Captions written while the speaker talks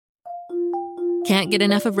Can't get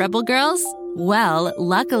enough of Rebel Girls? Well,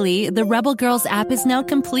 luckily, the Rebel Girls app is now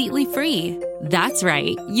completely free. That's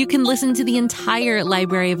right. You can listen to the entire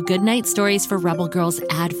library of goodnight stories for Rebel Girls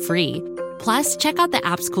ad-free. Plus, check out the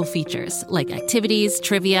app's cool features like activities,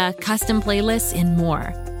 trivia, custom playlists, and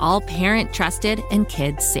more. All parent-trusted and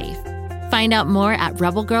kids-safe. Find out more at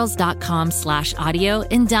rebelgirls.com/audio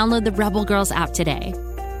and download the Rebel Girls app today.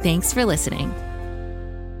 Thanks for listening.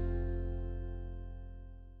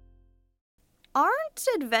 Aren't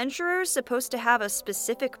adventurers supposed to have a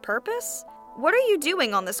specific purpose? What are you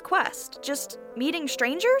doing on this quest? Just meeting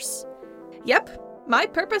strangers? Yep, my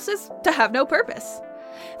purpose is to have no purpose.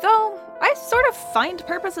 Though, I sort of find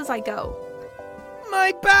purpose as I go.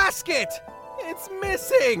 My basket! It's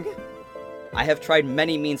missing! I have tried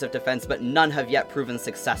many means of defense, but none have yet proven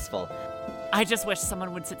successful. I just wish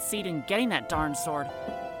someone would succeed in getting that darn sword.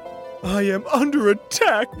 I am under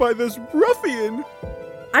attack by this ruffian!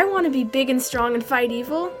 I want to be big and strong and fight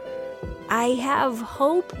evil. I have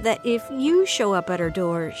hope that if you show up at her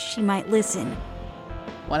door, she might listen.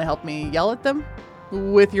 Want to help me yell at them?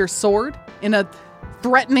 With your sword? In a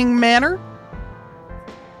threatening manner?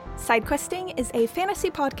 Sidequesting is a fantasy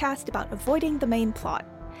podcast about avoiding the main plot.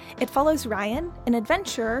 It follows Ryan, an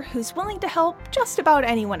adventurer who's willing to help just about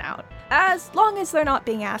anyone out, as long as they're not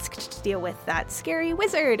being asked to deal with that scary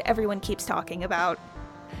wizard everyone keeps talking about.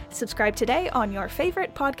 Subscribe today on your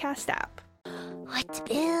favorite podcast app. What to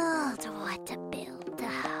build? What to build?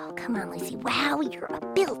 Oh, come on, Lucy. Wow, you're a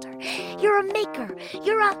builder. You're a maker.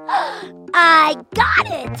 You're a... I got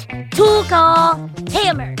it! Tool call.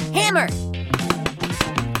 Hammer. Hammer.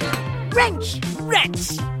 Wrench.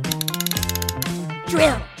 Wrench.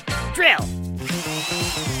 Drill. Drill.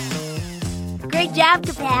 Great job,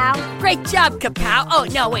 Kapow. Great job, Kapow. Oh,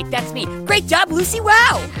 no, wait, that's me. Great job, Lucy.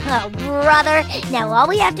 Wow. Oh, brother. Now all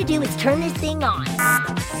we have to do is turn this thing on.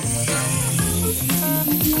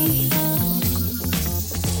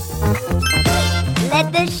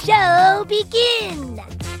 Let the show begin.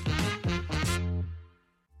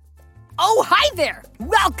 Oh, hi there.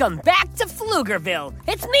 Welcome back to Pflugerville.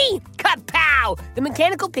 It's me, Kapow, the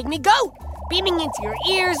mechanical pygmy goat, beaming into your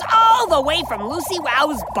ears all the way from Lucy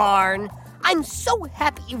Wow's barn. I'm so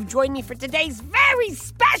happy you've joined me for today's very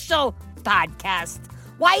special podcast.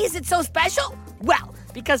 Why is it so special? Well,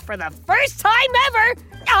 because for the first time ever,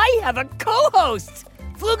 I have a co-host,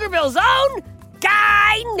 Pflugerville's own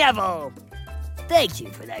Guy Neville. Thank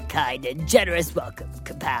you for that kind and generous welcome,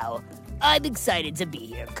 Kapow. I'm excited to be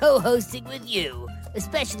here co-hosting with you,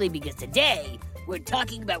 especially because today we're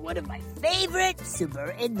talking about one of my favorite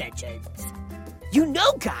super inventions. You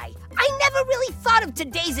know, Guy, I never really thought of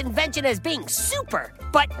today's invention as being super,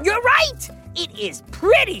 but you're right. It is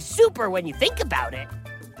pretty super when you think about it.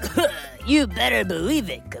 You better believe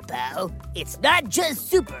it, Kapow. It's not just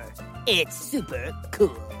super, it's super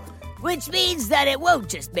cool. Which means that it won't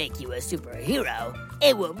just make you a superhero,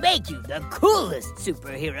 it will make you the coolest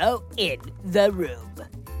superhero in the room.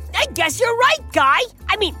 I guess you're right, Guy.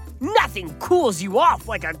 I mean, nothing cools you off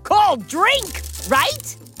like a cold drink,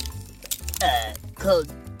 right? Cool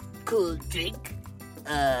drink?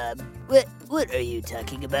 What are you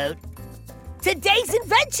talking about? Today's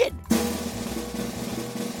invention!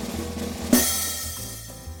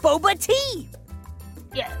 Boba tea!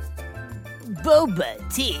 Yeah. Boba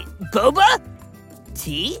tea. Boba?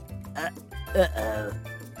 Tea? Uh-oh.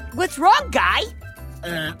 What's wrong, Guy?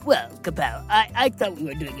 Well, Kapow, I thought we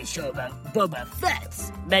were doing a show about Boba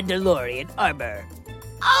Fett's Mandalorian armor.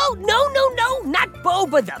 Oh, no, not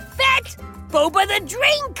Boba the Fett! Boba the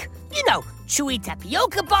drink! You know, chewy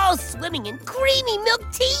tapioca balls swimming in creamy milk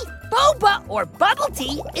tea. Boba, or bubble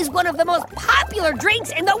tea, is one of the most popular drinks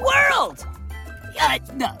in the world! I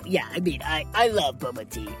love boba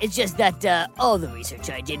tea. It's just that all the research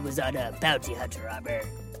I did was on a bounty hunter armor.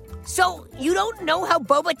 So, you don't know how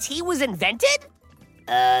boba tea was invented?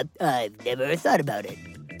 I've never thought about it.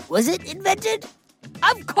 Was it invented?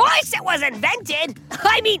 Of course it was invented!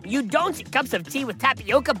 I mean, you don't see cups of tea with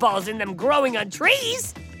tapioca balls in them growing on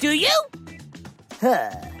trees, do you?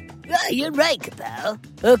 You're right, Kapow.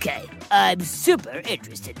 Okay, I'm super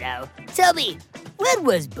interested now. Tell me, when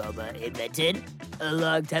was boba invented? A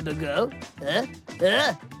long time ago?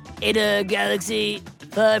 In a galaxy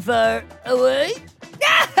far, far away?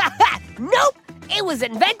 Nope! It was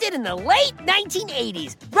invented in the late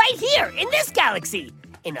 1980s, right here in this galaxy,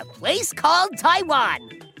 in a place called Taiwan.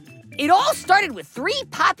 It all started with 3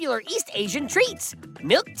 popular East Asian treats: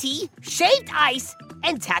 milk tea, shaved ice,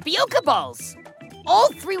 and tapioca balls. All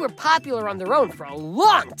 3 were popular on their own for a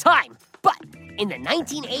long time, but in the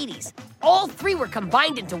 1980s, all 3 were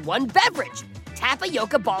combined into one beverage: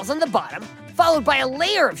 tapioca balls on the bottom, followed by a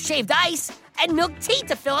layer of shaved ice, and milk tea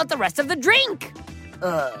to fill out the rest of the drink.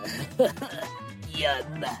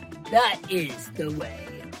 Yum. That is the way.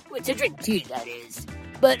 To drink tea, that is.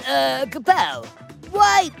 But, Kapow,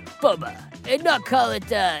 why boba and not call it,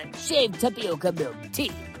 shaved tapioca milk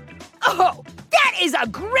tea? Oh, that is a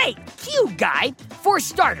great cue, Guy. For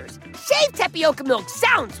starters, shaved tapioca milk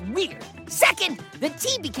sounds weird. Second, the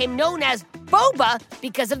tea became known as boba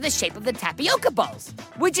because of the shape of the tapioca balls,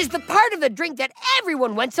 which is the part of the drink that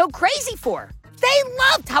everyone went so crazy for. They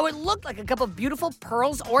loved how it looked like a cup of beautiful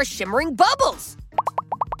pearls or shimmering bubbles.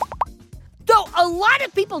 Though a lot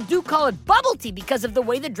of people do call it bubble tea because of the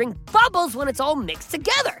way the drink bubbles when it's all mixed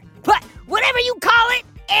together. But whatever you call it,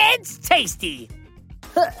 it's tasty.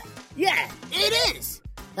 Huh. Yeah, it is.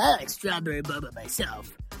 I like strawberry boba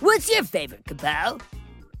myself. What's your favorite, Kapow?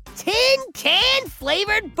 Tin can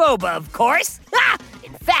flavored boba, of course. Ha!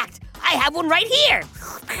 In fact, I have one right here.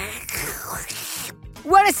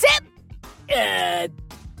 Want a sip?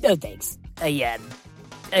 No thanks. I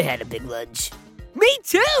had a big lunch. Me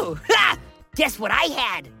too. Ha! Guess what I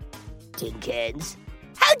had? Tin cans.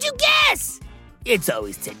 How'd you guess? It's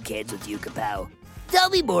always tin cans with you, Kapow. Tell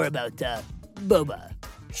me more about, boba.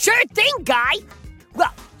 Sure thing, Guy.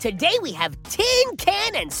 Well, today we have tin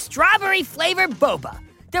can and strawberry flavored boba.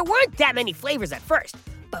 There weren't that many flavors at first,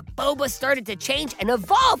 but boba started to change and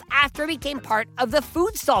evolve after it became part of the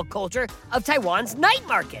food stall culture of Taiwan's night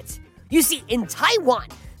markets. You see, in Taiwan,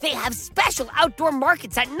 they have special outdoor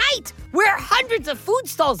markets at night where hundreds of food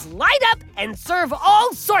stalls light up and serve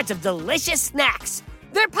all sorts of delicious snacks.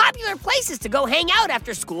 They're popular places to go hang out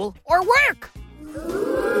after school or work.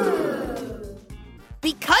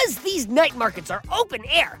 Because these night markets are open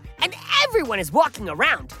air and everyone is walking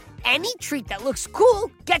around, any treat that looks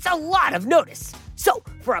cool gets a lot of notice. So,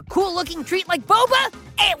 for a cool-looking treat like boba,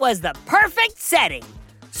 it was the perfect setting.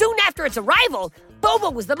 Soon after its arrival,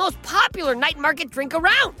 boba was the most popular night market drink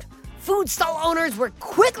around. Food stall owners were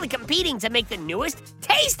quickly competing to make the newest,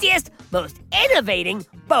 tastiest, most innovating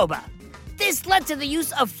boba. This led to the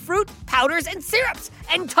use of fruit, powders, and syrups,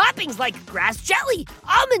 and toppings like grass jelly,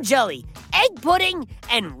 almond jelly, egg pudding,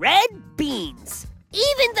 and red beans.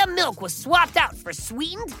 Even the milk was swapped out for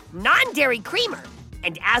sweetened, non-dairy creamer.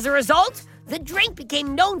 And as a result, the drink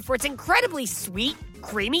became known for its incredibly sweet,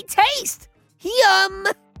 creamy taste. Yum!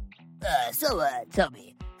 Tell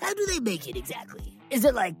me, how do they make it exactly? Is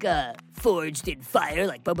it like, forged in fire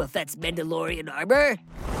like Boba Fett's Mandalorian armor?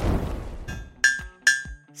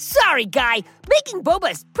 Sorry, Guy. Making boba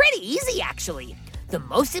is pretty easy, actually. The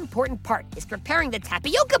most important part is preparing the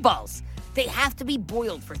tapioca balls. They have to be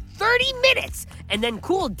boiled for 30 minutes and then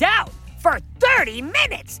cooled down for 30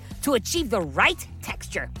 minutes to achieve the right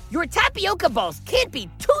texture. Your tapioca balls can't be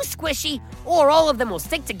too squishy or all of them will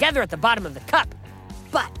stick together at the bottom of the cup.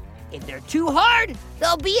 But if they're too hard,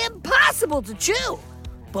 they'll be impossible to chew.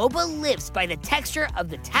 Boba lives by the texture of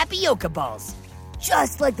the tapioca balls.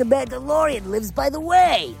 Just like the Mandalorian lives by the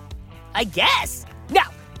way. I guess.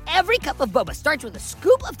 Now, every cup of boba starts with a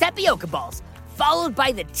scoop of tapioca balls, followed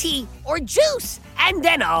by the tea or juice, and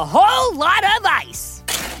then a whole lot of ice.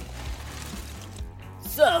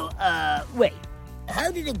 So, wait.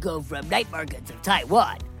 How did it go from night markets of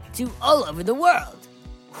Taiwan to all over the world?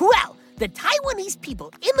 Well, the Taiwanese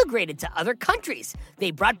people immigrated to other countries.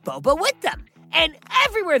 They brought boba with them. And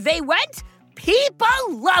everywhere they went, people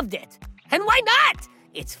loved it. And why not?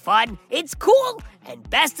 It's fun, it's cool, and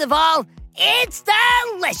best of all, it's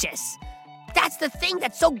delicious. That's the thing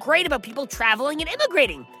that's so great about people traveling and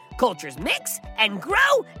immigrating. Cultures mix and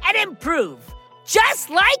grow and improve, just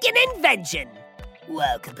like an invention.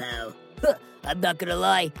 Wow, Kapow. I'm not gonna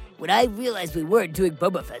lie, when I realized we weren't doing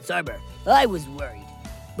Boba Fett's armor, I was worried.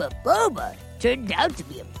 But boba turned out to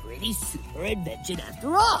be a pretty super invention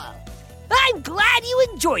after all. I'm glad you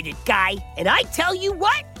enjoyed it, Guy. And I tell you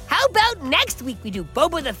what, how about next week we do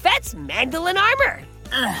Boba the Fett's mandolin armor?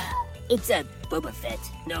 It's a Boba Fett.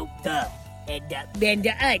 No,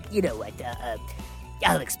 you know what,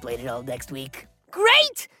 I'll explain it all next week.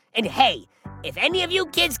 Great! And hey, if any of you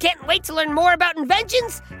kids can't wait to learn more about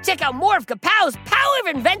inventions, check out more of Kapow's Power of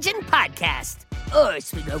Invention podcast. Or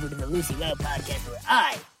swing over to the Lucy Wow podcast where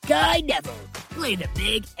I, Guy Neville, play the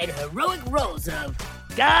big and heroic roles of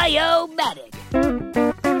Guy-O-Matic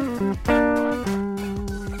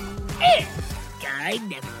and Guy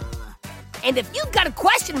Neville. And if you've got a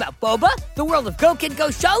question about Boba, the world of Go Kid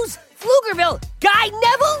Go shows, Pflugerville, Guy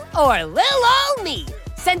Neville, or Lil Ol' Me,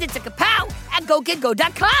 send it to Kapow at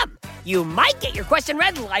GoKidGo.com. You might get your question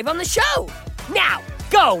read live on the show. Now,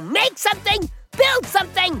 go make something, build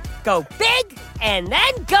something, go big, and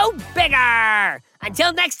then go bigger.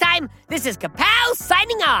 Until next time, this is Kapow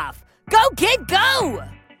signing off. Go Kid Go!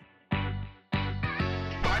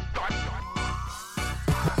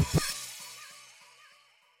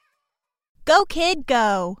 Go, kid,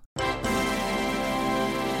 go.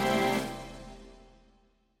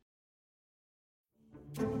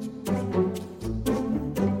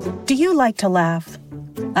 Do you like to laugh?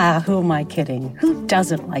 Who am I kidding? Who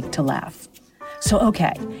doesn't like to laugh? So,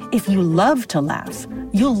 okay, if you love to laugh,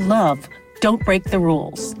 you'll love Don't Break the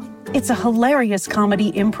Rules. It's a hilarious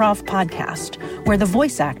comedy improv podcast where the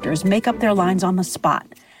voice actors make up their lines on the spot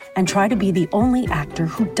and try to be the only actor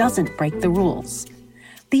who doesn't break the rules.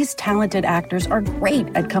 These talented actors are great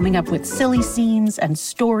at coming up with silly scenes and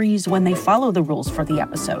stories when they follow the rules for the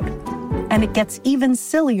episode. And it gets even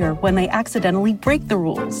sillier when they accidentally break the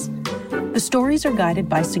rules. The stories are guided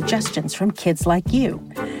by suggestions from kids like you,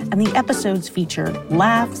 and the episodes feature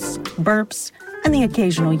laughs, burps, and the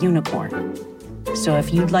occasional unicorn. So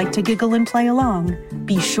if you'd like to giggle and play along,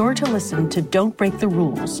 be sure to listen to Don't Break the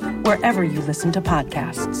Rules wherever you listen to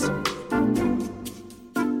podcasts.